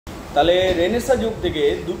তাহলে রেনেসাঁ যুগ থেকে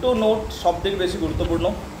দুটো নোট সবথেকে বেশি গুরুত্বপূর্ণ।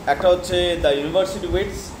 একটা হচ্ছে দ্য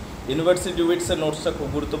ইউনিভার্সিটি উইটসের নোটসটা খুব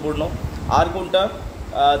গুরুত্বপূর্ণ। আর কোনটা?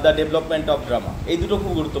 The development of drama. এই দুটো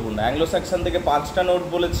খুব গুরুত্বপূর্ণ। অ্যাংলো স্যাকসন থেকে 5টা নোট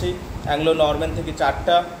বলেছি, অ্যাংলো নরম্যান থেকে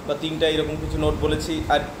 4টা বা 3টা এরকম কিছু নোট বলেছি।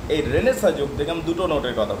 আর এই রেনেসাঁ যুগ থেকে আমি দুটো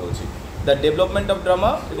নোটের কথা বলছি, দ্য ডেভেলপমেন্ট অফ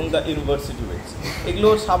ড্রামা এবং দ্য ইউনিভার্সিটি উইটস। এগুলো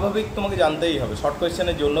স্বাভাবিক তোমাকে জানতেই হবে, শর্ট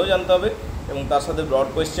কোয়েশ্চেনের জন্যও জানতে হবে এবং তার সাথে ব্রড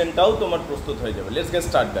কোয়েশ্চেনটাও তোমার প্রস্তুত হয়ে যাবে। Let's get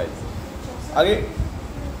start guys. আগে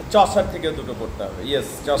চসার থেকেও দুটো করতে হবে। ইয়েস,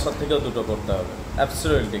 চসার থেকেও দুটো করতে হবে,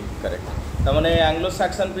 অ্যাবসলিউটলি কারেক্ট। তার মানে অ্যাংলো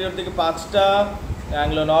স্যাকসন পিরিয়ড থেকে 5টা,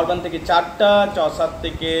 অ্যাংলো নরম্যান থেকে 4টা, চসার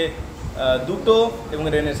থেকে 2টো এবং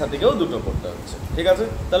রেনেসাঁ থেকেও 2টো করতে হচ্ছে। ঠিক আছে,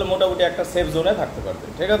 তাহলে মোটামুটি একটা সেফ জোনে থাকতে পারবে।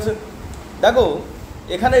 ঠিক আছে, দেখো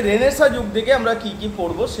এখানে রেনেসাঁ যুগ থেকে আমরা কি কি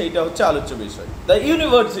পড়বো সেইটা হচ্ছে আলোচ্য বিষয়, দ্য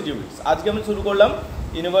ইউনিভার্সিটি উইটস। আজকে আমি শুরু করলাম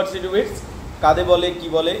ইউনিভার্সিটি উইটস কাদের বলে, কি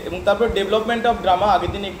বলে, এবং তারপর ডেভেলপমেন্ট অফ ড্রামা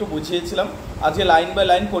আগের দিন একটু বুঝিয়েছিলাম, আজকে লাইন বাই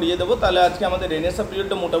লাইন করিয়ে দেবো। তাহলে আজকে আমাদের রেনেসাঁ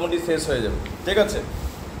পিরিয়ডটা মোটামুটি শেষ হয়ে যাবে। ঠিক আছে,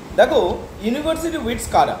 দেখো ইউনিভার্সিটি উইটস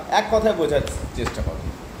কারা, এক কথায় বোঝার চেষ্টা করো।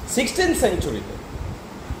 16th সেঞ্চুরিতে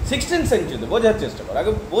বোঝার চেষ্টা করো,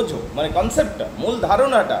 আগে বোঝো, মানে কনসেপ্টটা, মূল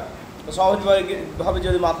ধারণাটা সহজভাবে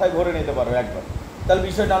যদি মাথায় ভরে নিতে পারো একবার, তাহলে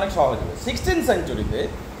বিষয়টা অনেক সহজ হবে। 16th সেঞ্চুরিতে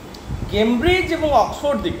কেমব্রিজ এবং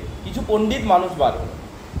অক্সফোর্ড দিকে কিছু পণ্ডিত মানুষ বার হলো।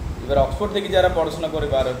 এবার অক্সফোর্ড থেকে যারা পড়াশোনা করে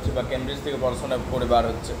বার হচ্ছে বা কেমব্রিজ থেকে পড়াশোনা করে বার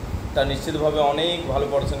হচ্ছে, তারা নিশ্চিতভাবে অনেক ভালো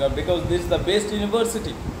পড়াশোনা, because this the best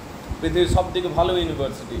university, পৃথিবীর সব থেকে ভালো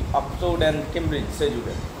ইউনিভার্সিটি অক্সফোর্ড অ্যান্ড কেমব্রিজ সেই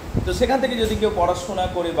যুগে। তো সেখান থেকে যদি কেউ পড়াশোনা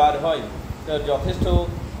করে বার হয় তার যথেষ্ট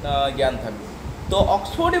জ্ঞান থাকবে। তো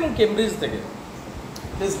অক্সফোর্ড এবং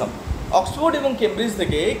কেমব্রিজ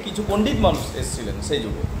থেকে কিছু পণ্ডিত মানুষ এসেছিলেন সেই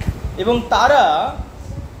যুগে, এবং তারা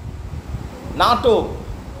নাটক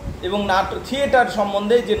এবং থিয়েটার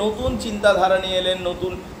সম্বন্ধে যে নতুন চিন্তাধারা নিয়ে এলেন,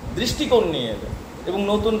 নতুন দৃষ্টিকোণ নিয়ে এলেন, এবং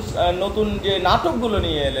নতুন যে নাটকগুলো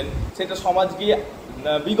নিয়ে এলেন, সেটা সমাজকে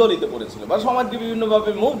বিগলিত করেছিল বা সমাজকে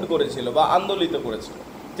বিভিন্নভাবে মুভড করেছিল বা আন্দোলিত করেছিল।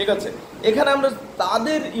 ঠিক আছে, এখানে আমরা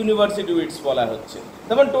তাদের ইউনিভার্সিটি উইটস বলা হচ্ছে।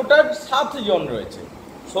 যেমন টোটাল 7 জন রয়েছে।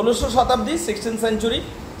 1600 শতাব্দী, 16th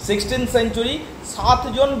সেঞ্চুরি 7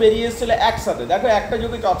 জন বেরিয়ে এসেছিল একসাথে। দেখো একটা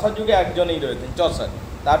যুগে, চসার যুগে একজনই রয়েছেন, চসার,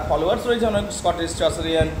 তার ফলোয়ার্স রয়েছে অনেক, স্কটিশ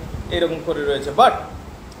চসারিয়ান এরকম করে রয়েছে, বাট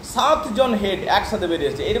 7 জন হেড একসাথে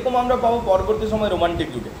বেরিয়েছে। এরকম আমরা পাবো পরবর্তী সময় রোমান্টিক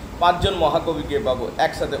যুগে, 5 জন মহাকবিকে পাবো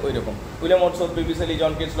একসাথে ওই রকম, William Wordsworth, PB Shelley,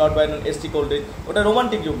 John Keats, Lord Byron, S T. Coleridge, ওটা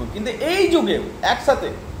রোমান্টিক যুগ। কিন্তু এই যুগে একসাথে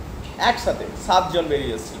 7 জন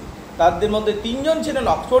বেরিয়ে এসেছিল। তাদের মধ্যে 3 জন ছিলেন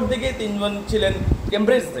অক্সফোর্ড থেকে, 3 জন ছিলেন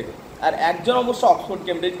কেমব্রিজ থেকে, আর একজন অবশ্য অক্সফোর্ড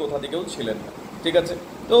কেমব্রিজ কোথা থেকেও ছিলেন না। ঠিক আছে,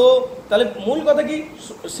 তো তাহলে মূল কথা কি,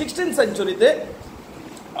 16th সেঞ্চুরিতে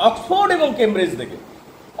অক্সফোর্ড এবং কেমব্রিজ থেকে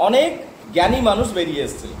অনেক জ্ঞানী মানুষ বেরিয়ে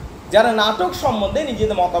এসেছিলেন, যারা নাটক সম্বন্ধে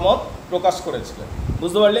নিজেদের মতামত প্রকাশ করেছিলেন।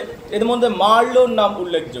 বুঝতে পারলে? এর মধ্যে মার্লোর নাম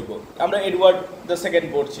উল্লেখযোগ্য। আমরা এডওয়ার্ড দ্য সেকেন্ড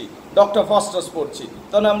পড়ছি, ডক্টর ফস্টাস পড়ছি,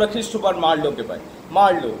 তাহলে আমরা ক্রিস্টোফার মার্লোকে পাই,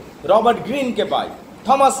 রবার্ট গ্রিনকে পাই,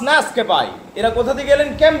 থমাস ন্যাশকে পাই। এরা কোথা থেকে এলেন?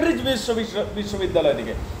 কেমব্রিজ বিশ্ববিদ্যালয়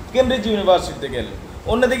থেকে, কেমব্রিজ ইউনিভার্সিটি থেকে এলেন।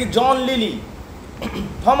 অন্যদিকে জন লিলি,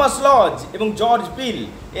 থমাস লজ এবং জর্জ পিল,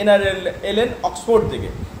 এনারা এলেন অক্সফোর্ড থেকে।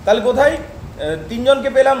 তাহলে কোথায় 3 জনকে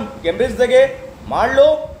পেলাম? কেমব্রিজ থেকে, Marlowe,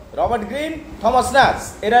 Robert green, Thomas Nash,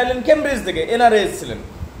 এরা এলেন কেমব্রিজ থেকে, এনারা এসেছিলেন।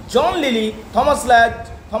 জন লিলি, থমাস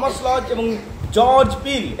লজ এবং জর্জ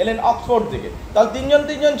পিল এলেন অক্সফোর্ড থেকে। তাহলে 3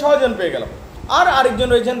 জন 6 জন পেয়ে গেলাম। আর আরেকজন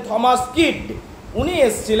রয়েছেন থমাস কিড, উনি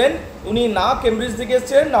এসেছিলেন, উনি না কেমব্রিজ থেকে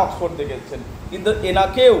এসেছিলেন না অক্সফোর্ড থেকে এসেছেন, কিন্তু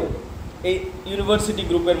এনাকেও এই ইউনিভার্সিটি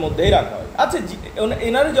গ্রুপের মধ্যেই রাখা হয়। আচ্ছা,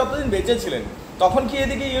 এনারা যতদিন বেঁচে ছিলেন তখন কি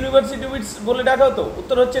এদিকে ইউনিভার্সিটি উইটস বলে ডাকা হতো?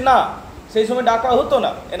 উত্তর হচ্ছে না, সেই সময় ডাকা হতো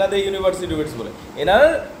না এনাদের ইউনিভার্সিটি উইটস বলে। এনারা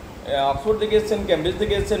অক্সফোর্ড থেকে এসেছেন, কেমব্রিজ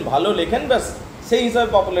থেকে এসেছেন, ভালো লেখেন, ব্যাস সেই হিসাবে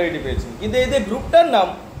পপুলারিটি পেয়েছেন। কিন্তু এদের গ্রুপটার নাম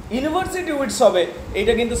ইউনিভার্সিটি উইটস হবে,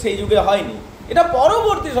 এইটা কিন্তু সেই যুগে হয়নি। এটা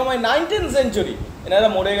পরবর্তী সময় 19th সেঞ্চুরি, এনারা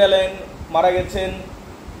মারা গেছেন,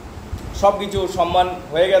 সব কিছু সম্মান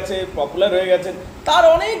হয়ে গেছে, পপুলার হয়ে গেছেন। তার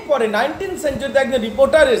অনেক পরে 19th সেঞ্চুরিতে একজন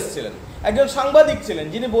রিপোর্টার এসেছিলেন, একজন সাংবাদিক ছিলেন,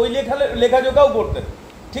 যিনি বই লেখাজোখাও করতেন।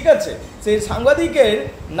 ঠিক আছে, সেই সাংবাদিকের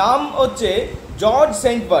নাম হচ্ছে জর্জ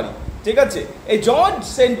সেন্টবারি। ঠিক আছে, এই জর্জ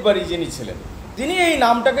সেন্টবারি যিনি ছিলেন, তিনি এই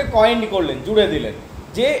নামটাকে কয়েন করলেন, জুড়ে দিলেন,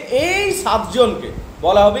 যে এই 7 জনকে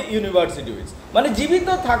বলা হবে ইউনিভার্সিটি উইটস। মানে জীবিত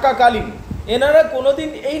থাকাকালীন এনারা কোনোদিন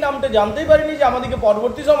এই নামটা জানতেই পারেনি যে আমাদেরকে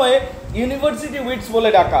পরবর্তী সময়ে ইউনিভার্সিটি উইটস বলে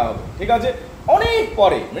ডাকা হবে। ঠিক আছে, অনেক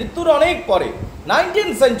পরে, মৃত্যুর অনেক পরে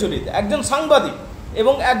 19th সেঞ্চুরিতে একজন সাংবাদিক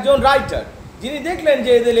এবং একজন রাইটার, যিনি দেখলেন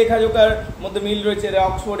যে এদের লেখাজোখার মধ্যে মিল রয়েছে, এরা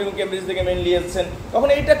অক্সফোর্ড এবং কেমব্রিজ থেকে মেনলি এসেছেন, তখন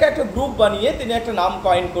এইটাকে একটা গ্রুপ বানিয়ে তিনি একটা নাম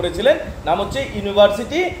কয়েন করেছিলেন, নাম হচ্ছে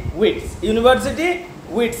ইউনিভার্সিটি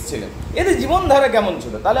উইটস ছিলেন। এদের জীবনধারা কেমন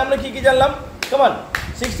ছিল তাহলে আমরা কি কি জানলাম? কেমন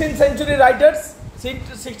 16th century writers,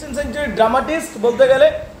 16th century dramatist বলতে গেলে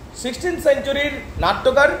 16th সেঞ্চুরির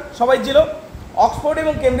নাট্যকার সবাই ছিল। অক্সফোর্ড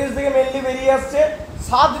এবং কেমব্রিজ থেকে মেনলি বেরিয়ে আসছে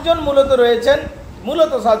 7 জন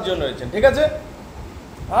মূলত 7 জন রয়েছেন, ঠিক আছে।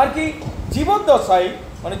 আর কি জীবদ্দশায়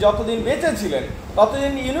মানে যতদিন বেঁচে ছিলেন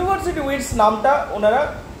ততদিন ইউনিভার্সিটি উইটস নামটা ওনারা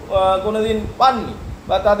কোনোদিন পাননি,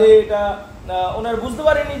 বা তাদের এটা ওনারা বুঝতে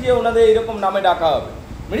পারেনি যে ওনাদের এরকম নামে ডাকা হবে।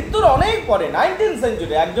 মৃত্যুর অনেক পরে 19th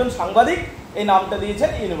সেঞ্চুরি একজন সাংবাদিক এই নামটা দিয়েছেন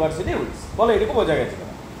ইউনিভার্সিটি উইটস। বলো এটুকু বোঝা গেছে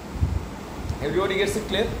কিনা? Everybody Gates it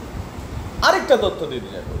clear? আরেকটা তথ্য দিতে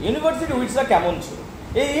যাবো, ইউনিভার্সিটি উইটসরা কেমন ছিল।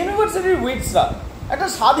 এই ইউনিভার্সিটির উইটসরা একটা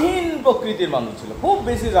স্বাধীন প্রকৃতির মানুষ ছিল, খুব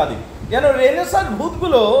বেশি স্বাধীন। যেন রেনেসাঁর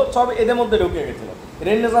ভূতগুলো সব এদের মধ্যে ঢুকে গেছিল,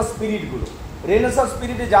 রেনেসাঁ স্পিরিটগুলো। রেনেসাঁ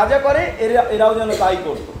স্পিরিটে যা যা করে এরাও যেন তাই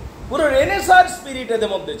করতো। পুরো রেনেসাঁর স্পিরিট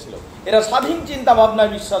এদের মধ্যে ছিল। এরা স্বাধীন চিন্তা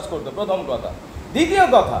ভাবনায় বিশ্বাস করতো, প্রথম কথা। দ্বিতীয়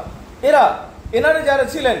কথা, এনারা যারা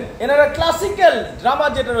ছিলেন এনারা ক্লাসিক্যাল ড্রামা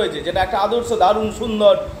যেটা রয়েছে, যেটা একটা আদর্শ দারুণ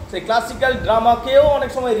সুন্দর, সেই ক্লাসিক্যাল ড্রামাকেও অনেক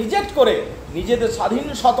সময় রিজেক্ট করে নিজেদের স্বাধীন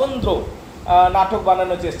স্বতন্ত্র নাটক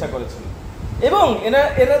বানানোর চেষ্টা করেছিল। এবং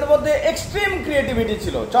এনাদের মধ্যে এক্সট্রিম ক্রিয়েটিভিটি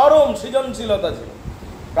ছিল, চরম সৃজনশীলতা ছিল।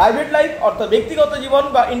 প্রাইভেট লাইফ অর্থাৎ ব্যক্তিগত জীবন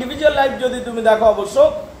বা ইন্ডিভিজুয়াল লাইফ যদি তুমি দেখো অবশ্য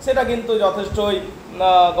সেটা কিন্তু যথেষ্টই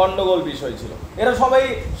গণ্ডগোল বিষয় ছিল। এরা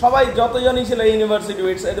সবাই যতজনই ছিল ইউনিভার্সিটি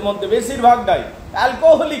উইটস, এদের মধ্যে বেশিরভাগটাই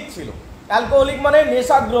অ্যালকোহলিক ছিল। অ্যালকোহলিক মানে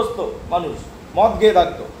নেশাগ্রস্ত মানুষ, মদ খেয়ে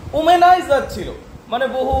থাকতো। উমেনাইজার ছিল, মানে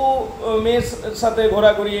বহু মেয়ের সাথে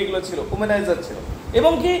ঘোরাঘুরি এগুলো ছিল, উমেনাইজার ছিল।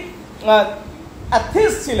 এবং কি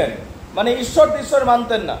অ্যাথিস্ট ছিলেন, মানে ঈশ্বর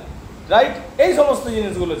মানতেন না, রাইট? এই সমস্ত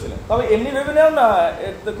জিনিসগুলো ছিলেন। তবে এমনি ভেবে নেও না,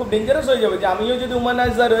 খুব ডেঞ্জারাস হয়ে যাবে যে আমিও যদি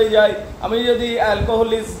উম্যানাইজার হয়ে যাই, আমি যদি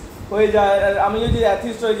অ্যালকোহলিক হয়ে যায়, আমি যদি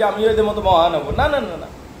অ্যাথিস্ট হয়ে যাই, আমিও এদের মতো মহান হবো। না না না না,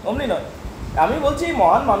 অমনি নয়। আমি বলছি এই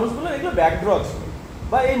মহান মানুষগুলো এগুলো ব্যাকড্র ছিল,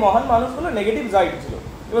 বা এই মহান মানুষগুলো নেগেটিভ সাইড ছিল।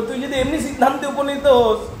 এবার তুই যদি এমনি সিদ্ধান্তে উপনীত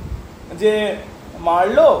হোস যে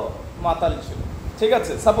মারলো মাতাল ছিল, ঠিক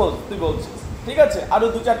আছে, সাপোজ তুই বলছিস, ঠিক আছে, আরো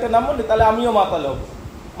 2-4টে নাম বললি, তাহলে আমিও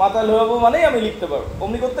মাতাল হবো মানেই আমি লিখতে পারবো,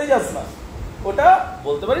 অমনি করতেই যাস না। ওটা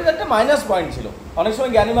বলতে পারিস একটা মাইনাস পয়েন্ট ছিল, অনেক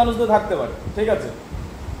সময় জ্ঞানী মানুষদের থাকতে পারে, ঠিক আছে,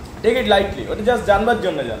 টেক ইট লাইটলি, ওটা জাস্ট জানবার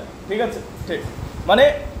জন্য জানে, ঠিক আছে, ঠিক। মানে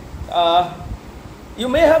you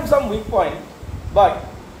may have some weak point, but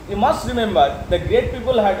you must remember the great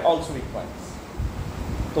people had also week points.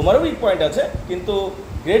 তোমারও উইক পয়েন্ট আছে, কিন্তু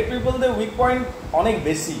গ্রেট পিপলদের উইক পয়েন্ট অনেক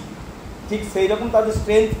বেশি, ঠিক সেই রকম তাদের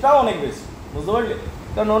স্ট্রেংথটাও অনেক বেশি, বুঝতে পারলে?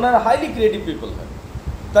 কারণ ওনারা হাইলি ক্রিয়েটিভ পিপল হয়।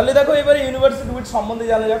 তাহলে দেখো এবারে ইউনিভার্সিটি উইট সম্বন্ধে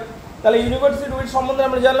জানা যাক। তাহলে ইউনিভার্সিটি উইট সম্বন্ধে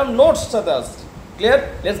আমরা জানলাম, নোটস সাথে আসছে, clear?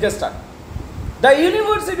 Let's get start. The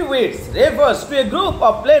university wits refers to A group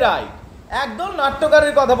of playwright, একদল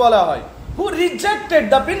নাট্যকারের কথা বলা হয়, হু rejected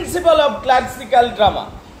the principal of classical drama,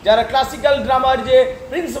 যারা ক্লাসিক্যাল ড্রামার যে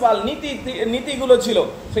প্রিন্সিপাল নীতিগুলো ছিল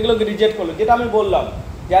সেগুলোকে রিজেক্ট করলো। যেটা আমি বললাম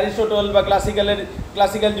যে অ্যারিস্টটল বা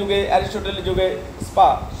ক্লাসিক্যাল যুগে, অ্যারিস্টটলের যুগে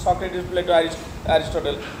সক্রেটিস, প্লেটো,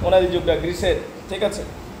 অ্যারিস্টটল, ওনাদের যুগটা গ্রিসের, ঠিক আছে,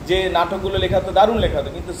 যে নাটকগুলো লেখা হতো দারুণ লেখা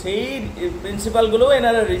হতো, কিন্তু সেই প্রিন্সিপালগুলোও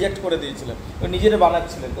এনারা রিজেক্ট করে দিয়েছিলেন, নিজেরা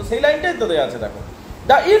বানাচ্ছিলেন। তো সেই লাইনটাই তো দেওয়া আছে, দেখো।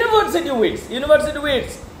 The university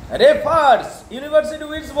wits refers, university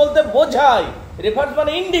wits বলতে বোঝায়, রেফার্স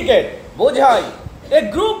মানে ইন্ডিকেট, বোঝায় এ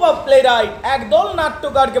গ্রুপ অফ প্লেরাইট, একদল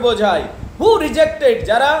নাট্যকারকে বোঝায়, হু রিজেক্টেড,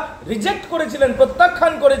 যারা রিজেক্ট করেছিলেন,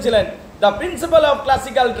 প্রত্যাখ্যান করেছিলেন, the principal of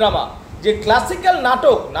classical drama, যে ক্লাসিক্যাল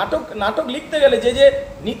নাটক লিখতে গেলে যে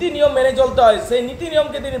নীতি নিয়ম মেনে চলতে হয়, সেই নীতি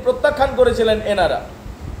নিয়মকে তিনি প্রত্যাখ্যান করেছিলেন এনারা।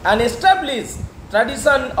 And establish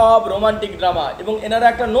tradition of romantic drama, এবং এনারা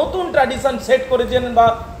একটা নতুন ট্র্যাডিশন সেট করেছিলেন বা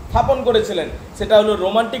স্থাপন করেছিলেন, সেটা হলো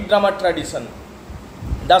romantic drummer tradition.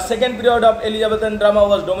 The second period of Elizabethan drama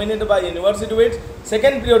was dominated by university wits.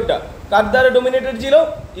 Second পিরিয়ডটা কার দ্বারা ডোমিনেটেড ছিল?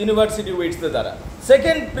 ইউনিভার্সিটি উইটসদের দ্বারা।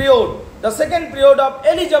 The second period of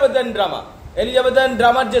Elizabethan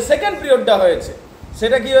ড্রামার যে সেকেন্ড পিরিয়ডটা হয়েছে,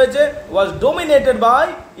 সেটা কি হয়েছে? ওয়াজ dominated by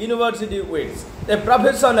university wits, a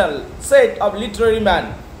professional set of Literary man.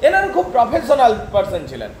 এনারা খুব প্রফেশনাল পার্সন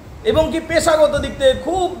ছিলেন এবং কি পেশাগত দিক থেকে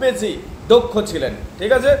খুব বেশি দক্ষ ছিলেন,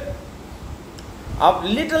 ঠিক আছে। Of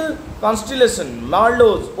little constellation,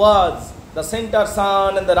 Marlowe's was the center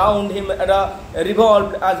sun, and around him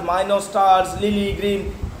revolved as minor stars, Lily, Green,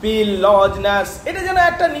 Peel, Lodge, Nash. এটা যেন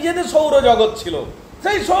একটা নিজেদের সৌরজগৎ ছিল,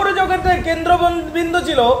 সেই সৌরজগতের কেন্দ্রবিন্দু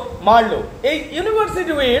ছিল মার্লো। এই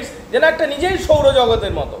ইউনিভার্সিটি উইটস যেন একটা নিজেই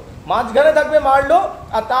সৌরজগতের মতো, মাঝখানে থাকবে মার্লো,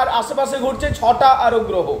 আর তার আশেপাশে ঘুরছে 6টা আরো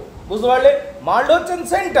গ্রহ, বুঝতে পারলে? মার্লো হচ্ছেন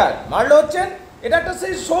সেন্টার, মার্লো হচ্ছেন এটা একটা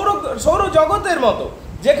সেই সৌরজগতের মতো,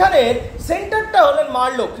 যেখানে সেন্টারটা হলেন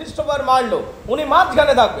মার্লো, ক্রিস্টোফার মার্লো, উনি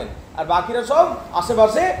মাঝখানে থাকবেন। আর বাকিরা সব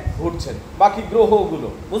আশেপাশে ঘুরছেন, বাকি গ্রহগুলো,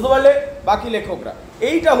 বুঝতে পারলে, বাকি লেখকরা।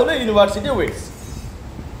 এইটা হলো university wits.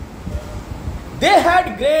 They had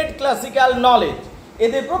great classical knowledge,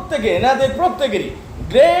 এনাদের প্রত্যেকেরই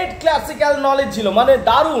গ্রেট ক্লাসিক্যাল নলেজ ছিল, মানে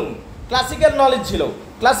দারুণ ক্লাসিক্যাল নলেজ ছিল।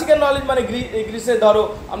 ক্লাসিক্যাল নলেজ মানে গ্রিসে ধরো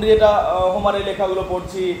আমরা যেটা হোমারের লেখাগুলো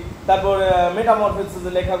পড়ছি, তারপর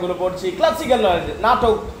মেটামরফোসিসের লেখাগুলো পড়ছি, ক্লাসিক্যাল নলেজ,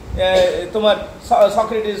 নাটক, তোমার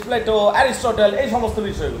সক্রেটিস, প্লেটো, অ্যারিস্টটল, এই সমস্ত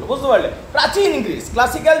বিষয়গুলো, বুঝতে পারলে। প্রাচীন গ্রিস,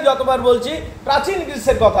 ক্লাসিক্যাল যতবার বলছি প্রাচীন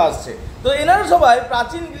গ্রিসের কথা আসছে। তো এনারা সবাই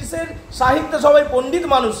প্রাচীন গ্রিসের সাহিত্যে সবাই পণ্ডিত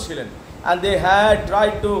মানুষ ছিলেন। and they had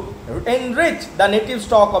tried to enrich the native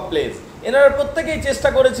stock of plays. এনারা প্রত্যেকেই চেষ্টা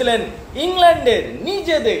করেছিলেন ইংল্যান্ডের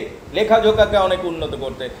নিজেদের লেখাজোকাকে অনেক উন্নত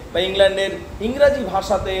করতে, বা ইংল্যান্ডের ইংরাজি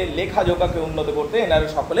ভাষাতে লেখাজোকাকে উন্নত করতে এনারা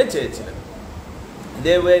সকলে চেয়েছিলেন।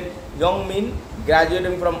 they were young men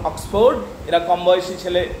graduating from Oxford, এরা কম বয়সী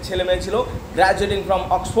ছেলে মেয়ে ছিল, গ্র্যাজুয়েটিং ফ্রম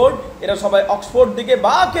অক্সফোর্ড, এরা সবাই অক্সফোর্ড দিকে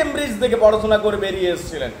বা কেমব্রিজ দিকে পড়াশোনা করে বেরিয়ে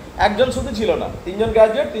এসেছিলেন। একজন শুধু ছিল না, তিনজন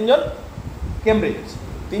গ্র্যাজুয়েট, তিনজন কেমব্রিজ,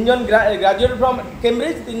 তিনজন গ্র্যাজুয়েটেড ফ্রম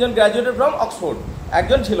কেমব্রিজ, তিনজন গ্র্যাজুয়েটেড ফ্রম অক্সফোর্ড,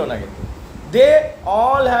 একজন ছিল না কিন্তু। They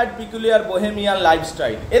all had peculiar bohemian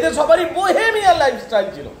lifestyle, এদের সবারই বোহেমিয়ান লাইফস্টাইল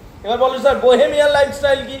ছিল। এবার বলো স্যার বোহেমিয়ান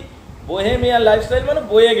লাইফস্টাইল কি? বোহেমিয়ান লাইফস্টাইল মানে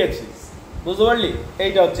বয়ে গেছিস, বুঝতে পারলি?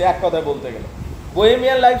 এইটা হচ্ছে এক কথায় বলতে গেলে।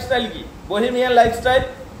 বোহেমিয়ান লাইফস্টাইল কি? বোহেমিয়ান লাইফস্টাইল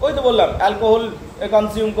ওই তো বললাম, অ্যালকোহল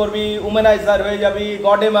কনজিউম করবি, উমেনাইজার হয়ে যাবি,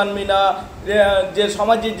 গডে মানবি না, যে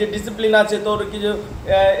সমাজের যে ডিসিপ্লিন আছে তোর কিছু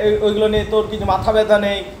ওইগুলো নিয়ে তোর কিছু মাথা ব্যথা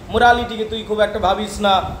নেই, মোরালিটিকে তুই খুব একটা ভাবিস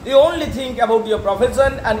না, you only think about your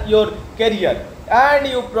profession and your career, and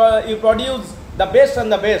you produce the best and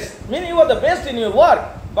the best, mean you are the best in your work,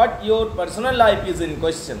 but your personal life is in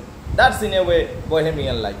question. That's in a way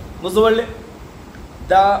bohemian life, বুঝতে পারলে?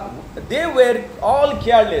 They were all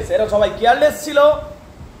careless, এরা সবাই careless ছিল,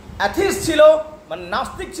 atheist ছিল, মানে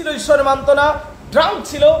নাস্তিক ছিল, ঈশ্বর মানত না, ড্রাঙ্ক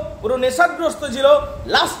ছিল, পুরো নেশাগ্রস্ত ছিল,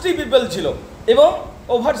 লাস্টি পিপল ছিল, এবং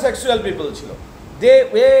ওভার সেক্সুয়াল পিপল ছিল। দে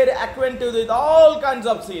ওয়ের acquainted with all kinds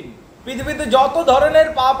of scene, পৃথিবীতে যত ধরনের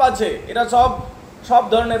পাপ আছে এরা সব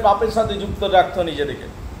ধরনের পাপের সাথে যুক্ত রাখতো নিজেদেরকে।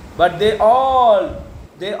 বাট দে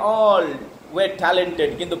অল ওয়ের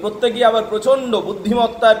ট্যালেন্টেড, কিন্তু প্রত্যেকেই আবার প্রচণ্ড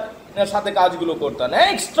বুদ্ধিমত্তার সাথে কাজগুলো করতেন,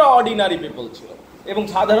 এক্সট্রা অর্ডিনারি পিপল ছিল, এবং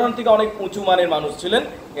সাধারণ থেকে অনেক উঁচু মানের মানুষ ছিলেন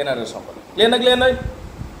এনারা সকলে। ক্লিয়ার নয়?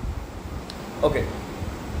 ওকে,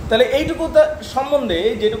 তাহলে এইটুকু সম্বন্ধে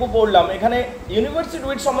যেটুকু পড়লাম, এখানে ইউনিভার্সিটি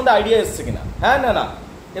উইট সম্বন্ধে আইডিয়া এসছে কিনা? হ্যাঁ না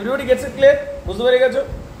এভরিবডি গেটস ইট ক্লিয়ার? বুঝতে পেরে গেছো?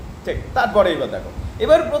 ঠিক। তারপরে এবার দেখো,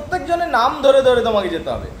 এবার প্রত্যেকজনের নাম ধরে ধরে তোমাকে যেতে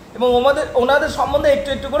হবে এবং ওনাদের সম্বন্ধে একটু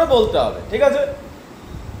একটু করে বলতে হবে, ঠিক আছে?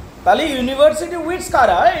 তাহলে ইউনিভার্সিটি উইটস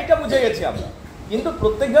কারা এটা বুঝে গেছি আমরা, কিন্তু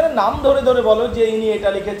প্রত্যেকজনের নাম ধরে ধরে বলো যে ইনি এটা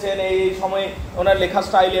লিখেছেন, এই সময়ে ওনার লেখা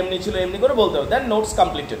স্টাইল এমনি ছিল, এমনি করে বলতে হবে। দেন নোটস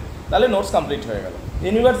কমপ্লিটেড, তাহলে নোটস কমপ্লিট হয়ে গেল।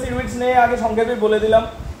 ইউনিভার্সিটি উইটস নিয়ে আগে সংক্ষেপে বলে দিলাম,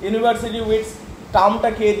 ইউনিভার্সিটি উইটস টার্মটা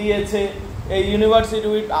কে দিয়েছে, এই ইউনিভার্সিটি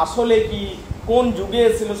উইট আসলে কি, কোন যুগে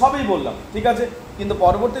এসেছিল, সবই বললাম, ঠিক আছে? কিন্তু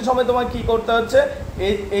পরবর্তী সময় তোমার কি করতে হচ্ছে,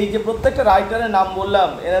 এই যে প্রত্যেকটা রাইটারের নাম বললাম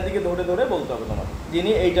এনাদিকে ধরে ধরে বলতে হবে তোমার,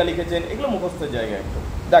 যিনি এইটা লিখেছেন, এগুলো মুখস্থের জায়গায় একটু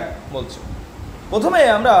দেখ বলছি। প্রথমে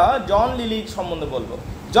আমরা জন লিলির সম্বন্ধে বলবো।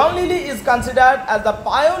 জন lily is considered as the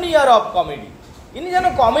pioneer of comedy. ইনি যেন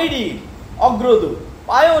কমেডির অগ্রদূত,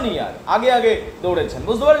 পায়োনিয়ার, আগে আগে দৌড়েছেন,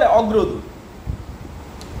 বুঝতে পারলে? অগ্রদূত।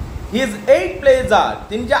 হিজ 8 প্লেজ আর,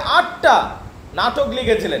 তিনি যে 8টা নাটক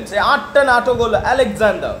লিখেছিলেন, সেই 8টা নাটক হলো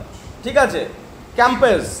আলেকজান্ডার, ঠিক আছে,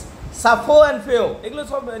 ক্যাম্পাস, সাফো অ্যান্ড ফেও, এগুলো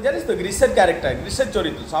সব জানিস তো গ্রিসের ক্যারেক্টার, গ্রিসের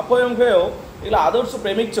চরিত্র। সাফো এবং ফেও এগুলো আদর্শ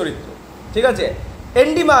প্রেমিক চরিত্র, ঠিক আছে?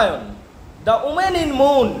 এন্ডিমায়ন, the women in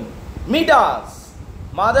moon, Midas,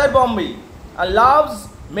 mother Bombay R loves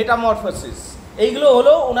metamorphosis, এইগুলো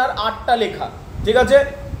হলো ওনার 8টা লেখা, ঠিক আছে?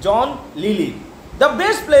 জন lily. The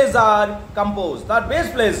best place R compose, তার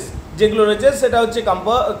বেস্ট প্লেস যেগুলো রয়েছে সেটা হচ্ছে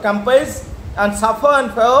campus and Safo and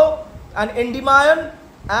ফেও and এন্ডিমায়ন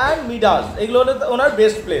and Midas, এগুলো হলো ওনার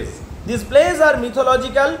best place. This place R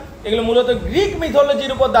mythological, এগুলো মূলত গ্রিক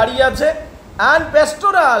মিথোলজির উপর দাঁড়িয়ে আছে, and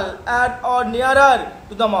pastoral at or নিয়ারার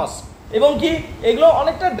to the mosque, এবং কি এগুলো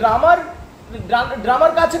অনেকটা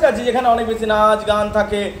ড্রামার কাছাকাছি, যেখানে অনেক বেশি নাচ গান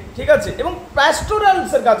থাকে, ঠিক আছে? এবং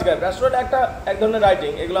প্যাস্টোরালসের কাছাকাছি। প্যাস্টোরাল এক ধরনের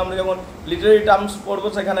রাইটিং, এগুলো আমরা যখন লিটারেরি টার্মস পড়বো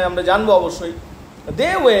সেখানে আমরা জানবো অবশ্যই। They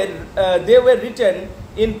were written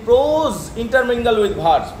in pros ইন্টারমিঙ্গল with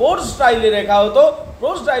verse, pros স্টাইলে লেখা হতো,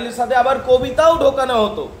 প্রোজ স্টাইলের সাথে আবার কবিতাও ঢোকানো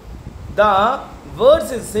হতো। দ্য ভার্স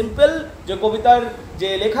ইজ সিম্পল, যে কবিতার যে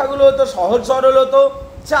লেখাগুলো হতো সহজ সরল হতো,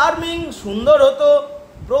 চার্মিং, সুন্দর হতো।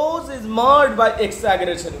 প্রোজ ইজ মার্ড বাই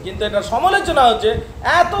এক্সাগ্রেশন, কিন্তু এটা সমালোচনা হচ্ছে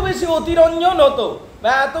এত বেশি অতিরঞ্জন হতো, বা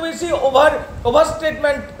এত বেশি ওভার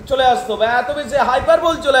স্টেটমেন্ট চলে আসতো, বা এত বেশি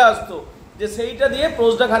হাইপারবোল চলে আসতো, যে সেইটা দিয়ে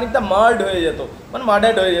প্রোজটা খানিকটা মার্ড হয়ে যেত, মানে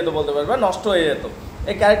মার্ডার্ড হয়ে যেত বলতে পারবে, নষ্ট হয়ে যেত।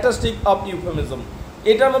 এই ক্যারেক্টারিস্টিক অফ ইউফেমিজম,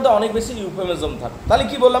 এটার মধ্যে অনেক বেশি ইউফেমিজম থাকে। তাহলে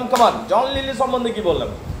কি বললাম, কমান জন লিলি সম্বন্ধে কি বললাম?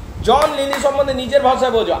 জন লিলি সম্বন্ধে নিজের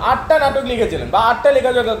ভাষায় বোঝো, 8টা নাটক লিখেছিলেন বা 8টা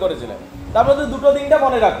লেখাজোখা করেছিলেন, তার মধ্যে 2টো 3টা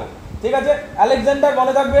মনে রাখো, ঠিক আছে? আলেকজান্ডার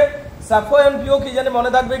মনে থাকবে, স্যাফো এন্ড পিও কি জানে মনে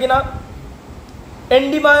থাকবে কিনা,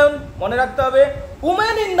 এন্ডিমায়ন মনে রাখতে হবে,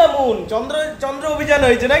 উমেন ইন দ্য মুন, চন্দ্র অভিযান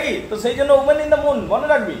হয়েছে নাকি, তো সেই জন্য উমেন ইন দ্য মুন মনে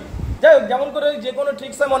রাখবি। যাই হোক, যেমন করে যে কোনো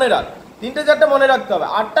ট্রিক্সে মনে রাখ, 3টে 4টে মনে রাখতে হবে।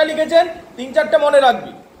 8টা লিখেছেন, 3-4টে মনে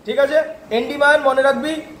রাখবি, ঠিক আছে? এন্ডিমায়ন মনে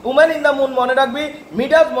রাখবি, উমেন ইন দ্য মুন মনে রাখবি,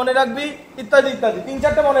 মিডাস মনে রাখবি, ইত্যাদি ইত্যাদি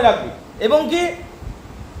 3-4টে মনে রাখবি। এবং কি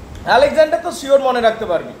আলেকজান্ডার তো শিওর মনে রাখতে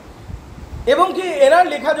পারবি। এবং কি এনার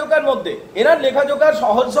লেখাজোখার মধ্যে, এনার লেখাজোখা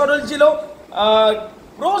সহজ সরল ছিল,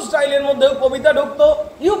 প্রোজ স্টাইলের মধ্যেও কবিতা ঢুকতো,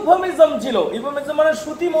 ইউফেমিজম ছিল, ইউফেমিজম মানে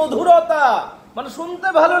শ্রুতি মধুরতা, মানে শুনতে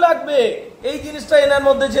ভালো লাগবে, এই জিনিসটা এনার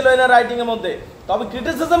মধ্যে ছিল, এনার রাইটিং এর মধ্যে। তবে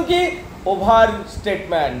ক্রিটিসিজম কি, ওভার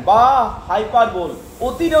স্টেটমেন্ট বা হাইপারবোল,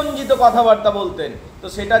 অতিরঞ্জিত কথাবার্তা বলতেন, তো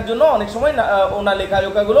সেটার জন্য অনেক সময় ওনার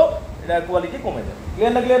লেখাজোখাগুলো কোয়ালিটি কমে যায়।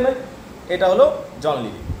 ক্লিয়ার না? ক্লিয়ার নয়? এটা হলো জন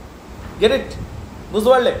লিলি। Get it? বুঝতে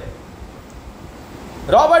পারলে?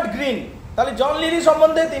 রবার্ট গ্রিন, তাহলে জন লিলি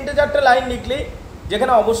সম্বন্ধে 3-4টে লাইন লিখলি,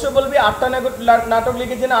 যেখানে অবশ্যই বলবি 8টা নাটক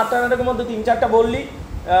লিখেছেন, 8টা নাটকের মধ্যে 3-4টা বললি,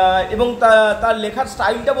 এবং তার লেখার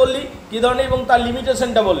স্টাইলটা বললি কী ধরনের, এবং তার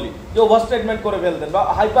লিমিটেশনটা বললি, যে ওভার স্টেটমেন্ট করে ফেলতেন বা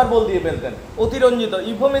হাইপার বল দিয়ে ফেলতেন, অতিরঞ্জিত,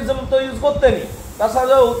 ইউফেমিজম তো ইউজ করতেনই, তার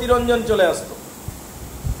সাথে অতিরঞ্জন চলে আসতো।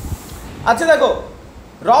 আচ্ছা দেখো,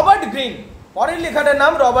 রবার্ট গ্রিন, পরের লেখাটার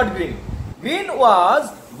নাম রবার্ট গ্রিন। গ্রিন ওয়াজ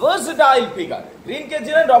ভার্সেটাইল ফিগার। গ্রিন কে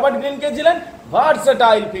ছিলেন? রবার্ট গ্রিন কে ছিলেন?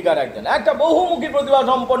 ভার্সেটাইল ফিগার, একজন একটা বহুমুখী প্রতিভা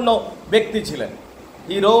সম্পন্ন ব্যক্তি ছিলেন।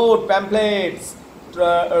 He wrote pamphlets,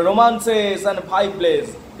 রোমান্সেস and 5 place.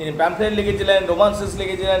 তিনি প্যাম্পলেট লিখেছিলেন, রোমান্সেস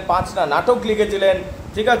লিখেছিলেন, 5টা নাটক লিখেছিলেন,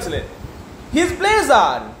 ঠিক আছে? হিজ প্লেস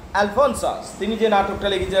আর অ্যালফনসাস, তিনি যে নাটকটা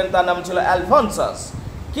লিখেছিলেন তার নাম ছিল অ্যালফনসাস,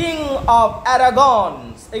 কিং অফ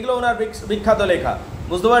অ্যারাগনস, এগুলো ওনার বিখ্যাত লেখা,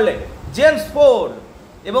 বুঝতে পারলে? জেমস ফোর,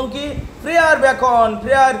 এবং কি ফ্রেয়ার ব্যাকন,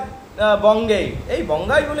 ফ্রেয়ার বঙ্গে, এই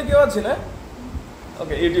বঙ্গাই বলে কেউ আছে না?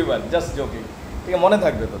 ওকে, ইউটিউবার, জাস্ট জোকিং, ঠিক আছে? মনে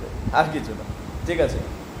থাকবে তোদের, আর কিছু না, ঠিক আছে?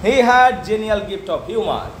 He had জেনিয়াল gift of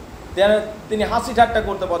humour, তিনি হাসি ঠাট্টা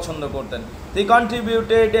করতে পছন্দ করতেন। হি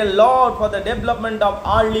contributed A lot for the development of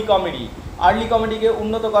early comedy, early কমেডিকে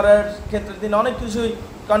উন্নত করার ক্ষেত্রে তিনি অনেক কিছুই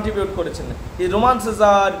কন্ট্রিবিউট করেছেন। হি রোমান্সেস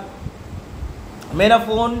আর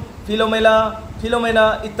মেনাফোন, ফিলোমেনা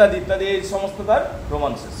ইত্যাদি ইত্যাদি, এই সমস্ত তার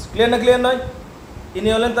রোমান্সেস। ক্লিয়ার না? ক্লিয়ার নয়? ইনি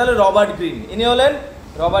হলেন তাহলে রবার্ট গ্রিন, ইনি হলেন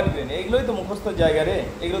রবার্ট গ্রিন। এইগুলোই তো মুখস্থ জায়গা রে,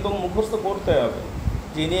 এগুলো তো মুখস্থ করতে হবে,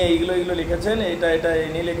 যিনি এইগুলো লিখেছেন, এটা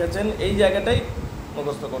ইনি লিখেছেন, এই জায়গাটাই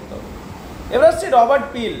মুখস্থ করতে হবে। এবার আসছি রবার্ট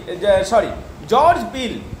পিল, জর্জ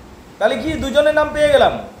পিল। তাহলে কি দুজনের নাম পেয়ে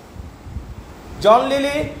গেলাম, জন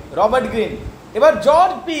লিলি, রবার্ট গ্রিন। এবার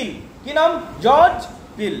জর্জ পিল, কি নাম? জর্জ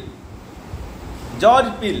পিল। জর্জ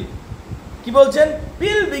পিল কি বলছেন?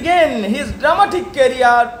 পিল begin his dramatic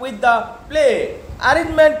career with the play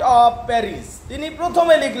arrangement of Paris. তিনি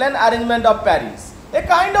প্রথমে লিখলেন arrangement of Paris, a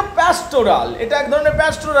kind of pastoral, এটা এক ধরনের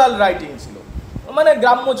প্যাস্টোরাল রাইটিং ছিল, মানে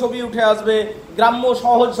গ্রাম্য ছবি উঠে আসবে, গ্রাম্য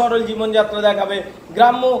সহজ সরল জীবনযাত্রা দেখাবে,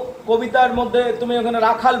 গ্রাম্য কবিতার মধ্যে তুমি ওখানে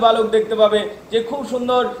রাখাল বালক দেখতে পাবে যে খুব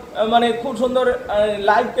সুন্দর, মানে খুব সুন্দর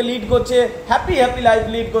লাইফকে লিড করছে, হ্যাপি লাইফ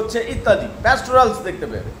লিড করছে ইত্যাদি, প্যাস্টোরালস দেখতে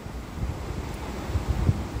পাবে।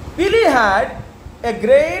 পিলি হ্যাড এ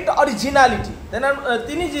গ্রেট অরিজিনালিটি,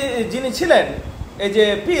 তিনি যিনি ছিলেন, এই যে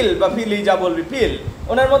পিল বা পিলি যা বলবি, পিল,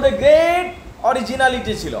 ওনার মধ্যে গ্রেট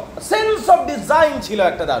অরিজিনালিটি ছিল, সেন্স অফ ডিজাইন ছিল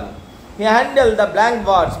একটা দারুণ। হি handle the blank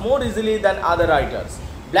verse more easily than other writers,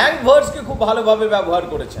 blank ভার্সকে খুব ভালোভাবে ব্যবহার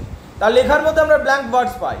করেছেন, তার লেখার মধ্যে আমরা ব্ল্যাঙ্ক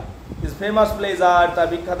ভার্স পাই। হিজ ফেমাস প্লেজ আর, তার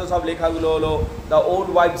বিখ্যাত সব লেখাগুলো হলো the old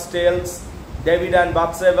wife's tales, David and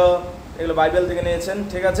বাথসেবা, এগুলো বাইবেল থেকে নিয়েছেন,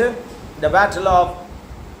 ঠিক আছে? The battle of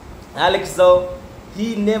অ্যালেক্সো। He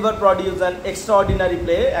never produce an extraordinary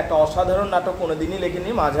play, একটা অসাধারণ নাটক কোনোদিনই লেখেনি,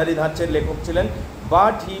 মাঝারি ধাঁচের লেখক ছিলেন,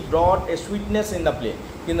 but he ব্রট A sweetness in the play,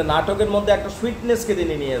 কিন্তু নাটকের মধ্যে একটা সুইটনেসকে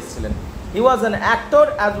তিনি নিয়ে এসেছিলেন। হি was an actor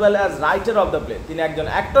as well as writer of the play, তিনি একজন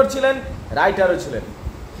অ্যাক্টর ছিলেন, রাইটারও ছিলেন।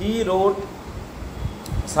 হি রোট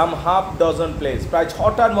সাম হাফ ডজন প্লেস, প্রায়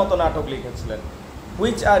 6টার মতো নাটক লিখেছিলেন,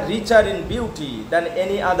 which are রিচার in beauty than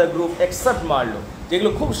any other group except Marlowe,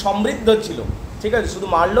 যেগুলো খুব সমৃদ্ধ ছিল, ঠিক আছে? শুধু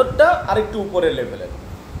মার্লোরটা আরেকটু উপরের লেভেলের।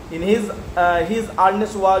 In his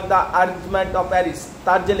Ernst work the arrangement of Paris,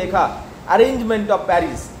 তার যে লেখা অ্যারেঞ্জমেন্ট অফ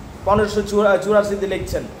প্যারিস 1584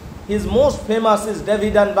 লিখছেন। His most famous is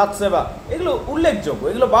David and বাথসেবা, এগুলো উল্লেখযোগ্য,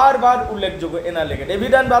 এগুলো বারবার উল্লেখযোগ্য এনার লেখা।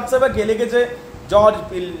 ডেভিড অ্যান্ড বাথসেবা কে লিখেছে? জর্জ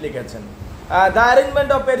পিল লিখেছেন। দ্য অ্যারেঞ্জমেন্ট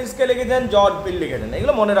অফ প্যারিস কে লিখেছেন? জর্জ পিল লিখেছেন,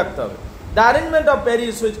 এগুলো মনে রাখতে হবে। The arrangement of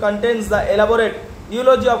Paris, which contains the elaborate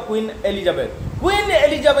eulogy of Queen Elizabeth. Queen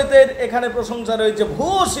Elizabeth এখানে প্রশংসা রয়েছে,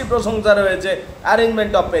 ভূয়সী প্রশংসা রয়েছে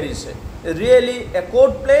অ্যারেঞ্জমেন্ট অফ প্যারিসে। রিয়েলি এ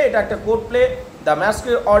কোর্ট প্লে, এটা একটা court play. The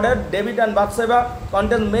ম্যাসকিউর order, David and বাথসেবা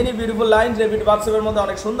contains many beautiful line. David বাথসেবার মধ্যে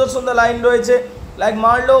অনেক সুন্দর সুন্দর লাইন রয়েছে। Like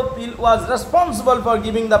Marlowe, pin was responsible for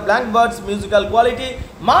giving the blank birds musical quality.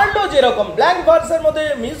 Marlowe যেরকম ব্ল্যাঙ্ক বার্ডসের মধ্যে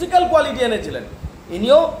মিউজিক্যাল কোয়ালিটি এনেছিলেন,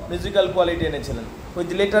 ইনিও মিউজিক্যাল কোয়ালিটি এনেছিলেন। Which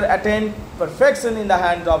letter attend perfection in the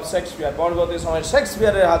hand of Shakespeare. পরবর্তী সময়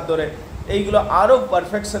শেক্সপিয়ারের হাত ধরে এইগুলো আরও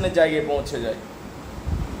পারফেকশনের জায়গায় পৌঁছে যায়।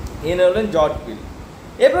 ইনি হলেন জর্জ পিল।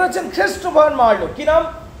 এরপর হচ্ছেন ক্রিস্টোফার মার্লো। কি নাম?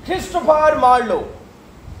 Christopher Marlowe.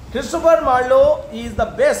 Christopher Marlowe is the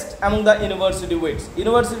best among the university wits.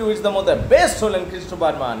 University উইটসদের মধ্যে বেস্ট হলেন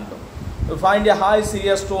Christopher Marlowe. To find a high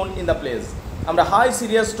serious tone in the place. আমরা হাই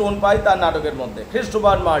সিরিয়াস টোন পাই তার নাটকের মধ্যে।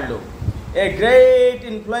 Christopher Marlowe a great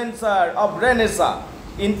influencer of Renaissance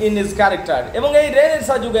in his character. এবং এই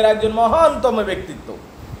Renaissance যুগের একজন মহানতম ব্যক্তিত্ব।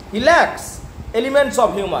 হি ল্যাক্স এলিমেন্টস অফ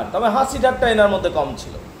হিউমার, তবে হাসি ঠাট্টা এনার মধ্যে কম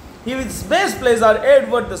ছিল। His best plays are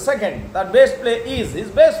Edward II. That best play is, his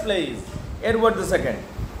best play is Edward II.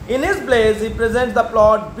 In his plays, he presents the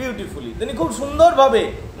plot beautifully. তিনি খুব সুন্দরভাবে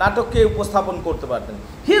নাটককে উপস্থাপন করতে পারতেন।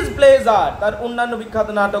 His plays are, তার অন্যান্য বিখ্যাত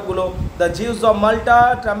নাটকগুলো the Jews of Malta,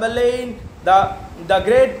 ট্রাম্বেলাইন, the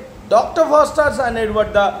great, doctor Faustus and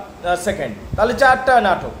Edward the second. তাহলে চারটা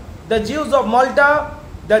নাটক, the Jews of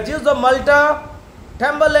Malta,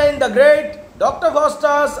 ট্রাম্বেলাইন, the great, doctor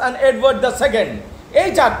Faustus and Edward the second. এই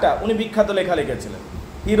চারটা উনি বিখ্যাত লেখা লিখেছিলেন।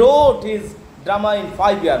 হি রোট হিজ ড্রামা ইন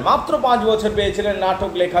 5 ইয়ার। মাত্র 5 বছর পেয়েছিলেন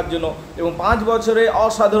নাটক লেখার জন্য এবং 5 বছরে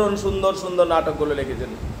অসাধারণ সুন্দর সুন্দর নাটকগুলো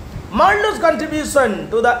লিখেছিলেন। Marlow's contribution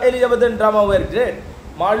to the Elizabethan drama war great.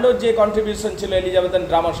 মার্লোর যে কন্ট্রিবিউশন ছিল এলিজাবেথান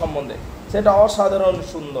ড্রামা সম্বন্ধে সেটা অসাধারণ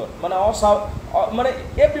সুন্দর, মানে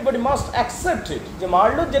এভরিবডি মাস্ট অ্যাকসেপ্ট ইট, যে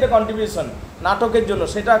মার্লোর যেটা কন্ট্রিবিউশন নাটকের জন্য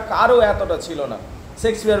সেটা কারও এতটা ছিল না।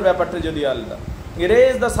 শেক্সপিয়ার ব্যাপারটা যদি আলাদা। হি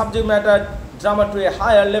raise the subject matter drama two A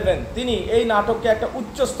higher level. তিনি এই নাটককে একটা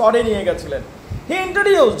উচ্চ স্তরে নিয়ে গেছিলেন। হি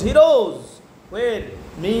introduced heroes ওয়ের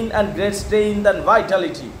mean and great strength and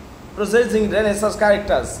Vitality processing Renaissance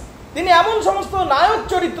characters. তিনি এমন সমস্ত নায়ক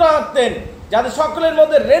চরিত্র আঁকতেন যাদের সকলের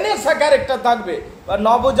মধ্যে রেনেসা ক্যারেক্টার থাকবে বা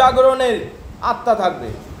নবজাগরণের আত্মা থাকবে।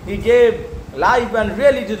 He gave life and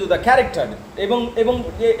reality to the character,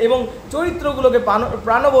 এবং চরিত্রগুলোকে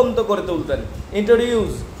প্রাণবন্ত করে তুলতেন।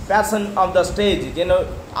 Introduce passion of the stage, যেন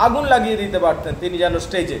আগুন লাগিয়ে দিতে পারতেন তিনি যেন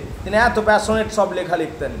স্টেজে। তিনি এত প্যাশনেট সব লেখা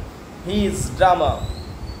লিখতেন। His drama,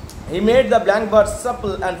 he made the blank verse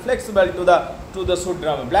supple and flexible to the suit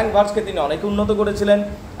drama. Blank ভার্সকে তিনি অনেক উন্নত করেছিলেন।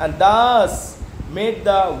 And thus made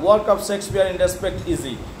the work of Shakespeare in respect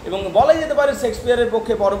easy. এবং বলাই যেতে পারে শেক্সপিয়ারের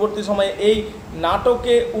পক্ষে পরবর্তী সময়ে এই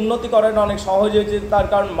নাটকে উন্নতি করাটা অনেক সহজ হয়েছে, তার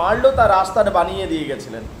কারণ মার্লো তার রাস্তাটা বানিয়ে দিয়ে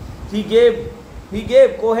গেছিলেন। He gave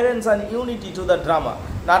coherence and unity to the drama.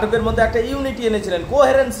 নাটকের মধ্যে একটা ইউনিটি এনেছিলেন,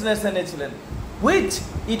 কোহেরেন্সনেস এনেছিলেন, হুইচ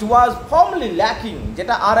ইট ওয়াজ ফর্মলি ল্যাকিং,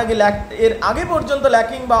 যেটা এর আগে পর্যন্ত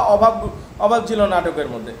ল্যাকিং বা অভাব ছিল নাটকের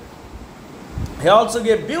মধ্যে। He also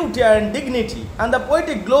gave beauty and dignity and the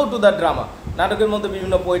poetic glow to the drama. নাটকের মধ্যে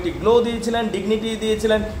বিভিন্ন পোয়েটিক গ্লো দিয়েছিলেন, ডিগনিটি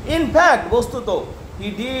দিয়েছিলেন। ইনফ্যাক্ট বস্তুত he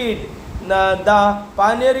did the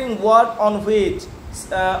পাইনিয়ারিং work on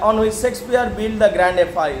which Shakespeare build the grand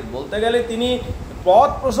এফাইর। বলতে গেলে তিনি পথ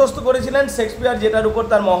প্রশস্ত করেছিলেন শেক্সপিয়ার, যেটার উপর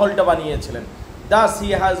তার মহলটা বানিয়েছিলেন। Das he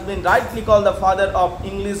has been rightly call the father of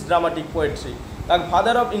English dramatic poetry. তাকে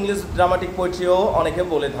ফাদার অফ ইংলিশ ড্রামাটিক পোয়েট্রিও অনেকে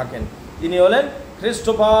বলে থাকেন। তিনি হলেন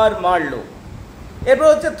ক্রিস্টোফার মার্লো। এরপর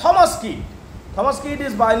হচ্ছে Thomas kid. Thomas kid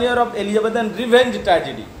is pioneer of Elizabethan revenge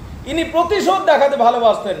tragedy. ইনি প্রতিশোধ দেখাতে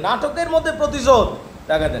ভালোবাসতেন, নাটকের মধ্যে প্রতিশোধ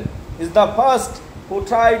দেখাতেন। Is the first who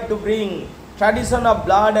tried to bring tradition of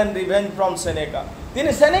blood and revenge from সেনেকা। তিনি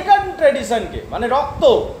সেনেকান ট্র্যাডিশনকে, মানে রক্ত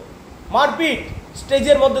মারপিট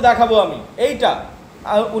স্টেজের মধ্যে দেখাবো আমি, এইটা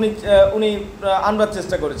উনি আনবার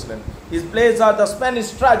চেষ্টা করেছিলেন। His place are the Spanish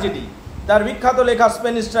tragedy, তার বিখ্যাত লেখা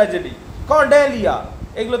স্প্যানিশ ট্র্যাজেডি, কর্ডেলিয়া,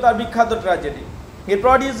 এগুলো তার বিখ্যাত tragedy. He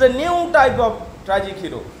produce a new type of tragic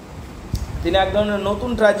hero. তিনি এক ধরনের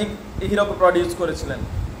নতুন ট্র্যাজিক হিরোকে প্রডিউস করেছিলেন।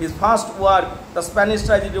 His first work the Spanish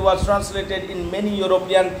tragedy was translated in many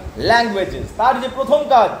European languages. তার যে প্রথম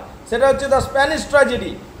কাজ সেটা হচ্ছে দ্য স্প্যানিশ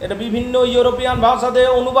ট্র্যাজেডি। এটা বিভিন্ন ইউরোপিয়ান ভাষাতে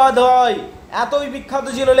অনুবাদ হয়, এতই বিখ্যাত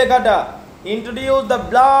ছিল লেখাটা। Introduce the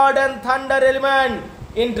blood and thunder element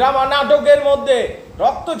in drama. নাটকের মধ্যে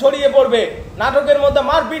রক্ত ছড়িয়ে পড়বে, নাটকের মধ্যে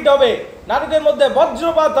মারপিট হবে, নাটকের মধ্যে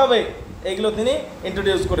বজ্রপাত হবে, এগুলো তিনি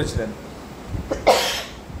ইন্ট্রোডিউস করেছিলেন।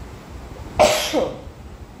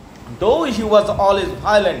 Though he was always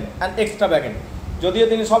violent and extravagant, যদিও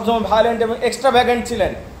তিনি সবসময় ভায়োলেন্ট এবং এক্সট্রাভ্যাগেন্ট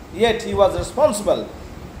ছিলেন, yet he was responsible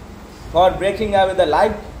for breaking away the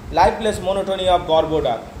lifeless মোনোটোনি of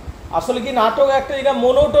গর্ভডাক। আসলে কি নাটক একটা জায়গায়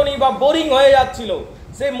মোনোটোনি বা বোরিং হয়ে যাচ্ছিল,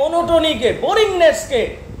 সেই মোনোটোনিকে, বোরিংনেসকে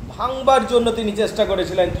ভাঙবার জন্য তিনি চেষ্টা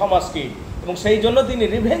করেছিলেন থমাস কিড, এবং সেই জন্য তিনি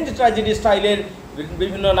রিভেঞ্জ ট্র্যাজেডি স্টাইলের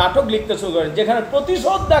বিভিন্ন নাটক লিখতে শুরু করেন, যেখানে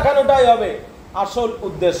প্রতিশোধ দেখানোটাই হবে আসল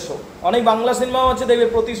উদ্দেশ্য। অনেক বাংলা সিনেমাও আছে দেখবে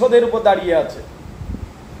প্রতিশোধের উপর দাঁড়িয়ে আছে,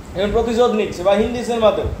 এখন প্রতিশোধ নিচ্ছে, বা হিন্দি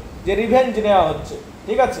সিনেমাতেও যে রিভেঞ্জ নেওয়া হচ্ছে,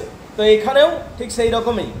 ঠিক আছে। তো এখানেও ঠিক সেই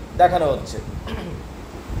রকমই দেখানো হচ্ছে।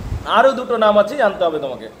 আরও দুটো নাম আছে, জানতে হবে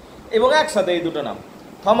তোমাকে, এবং একসাথে এই দুটো নাম,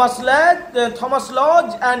 Thomas lodge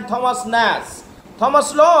and Thomas Nash. Thomas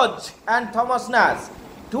lodge and Thomas Nash,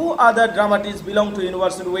 to other dramatist belong to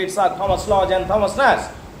university wits R Thomas lodge and Thomas Nash.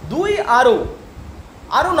 দুই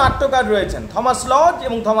আরও নাট্যকার রয়েছেন, থমাস লজ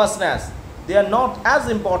এবং Thomas Nash. They are not as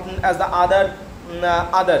important as the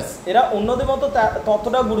others. এরা অন্যদের মতো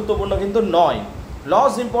ততটা গুরুত্বপূর্ণ কিন্তু নয়।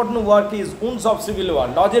 Lodge important work is wounds of civil war.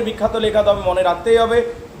 লজের বিখ্যাত লেখা তবে মনে রাখতেই হবে,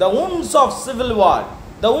 the wounds of civil war,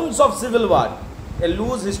 the wounds of civil war, A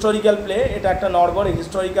loose historical play. এটা একটা নরবর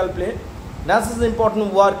historical play. ন্যাসেস important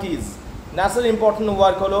work is, ন্যাসের important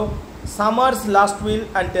work হলো Summers last will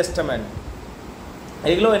and testament.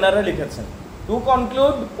 এগুলো এনারা লিখেছেন। টু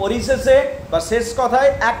কনক্লুড, পরিশেষে বা শেষ কথায়,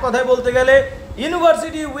 এক কথায় বলতে গেলে,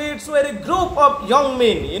 university wits war A group of young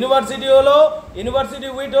men. University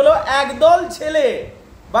wheat হলো একদল ছেলে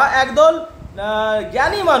বা একদল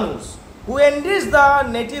জ্ঞানী মানুষ, হু enrich the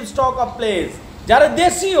native stock of place, যারা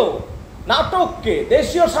দেশীয় নাটককে,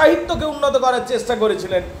 দেশীয় সাহিত্যকে উন্নত করার চেষ্টা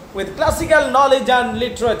করেছিলেন with classical knowledge and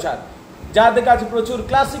literature. যাদের কাছে প্রচুর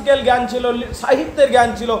ক্লাসিক্যাল জ্ঞান ছিল, সাহিত্যের জ্ঞান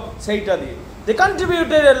ছিল, সেইটা দিয়ে। দে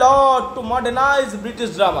contributed A lot to modernise British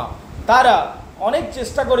drama. তারা অনেক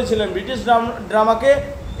চেষ্টা করেছিলেন ব্রিটিশ ড্রামাকে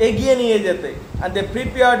এগিয়ে নিয়ে যেতে। And they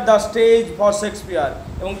prepared the stage for Shakespeare,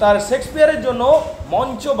 এবং তার শেক্সপিয়ারের জন্য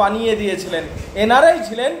মঞ্চ বানিয়ে দিয়েছিলেন। এনারাই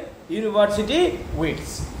ছিলেন ইউনিভার্সিটি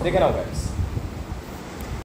উইটস। দেখে নাও গাইস।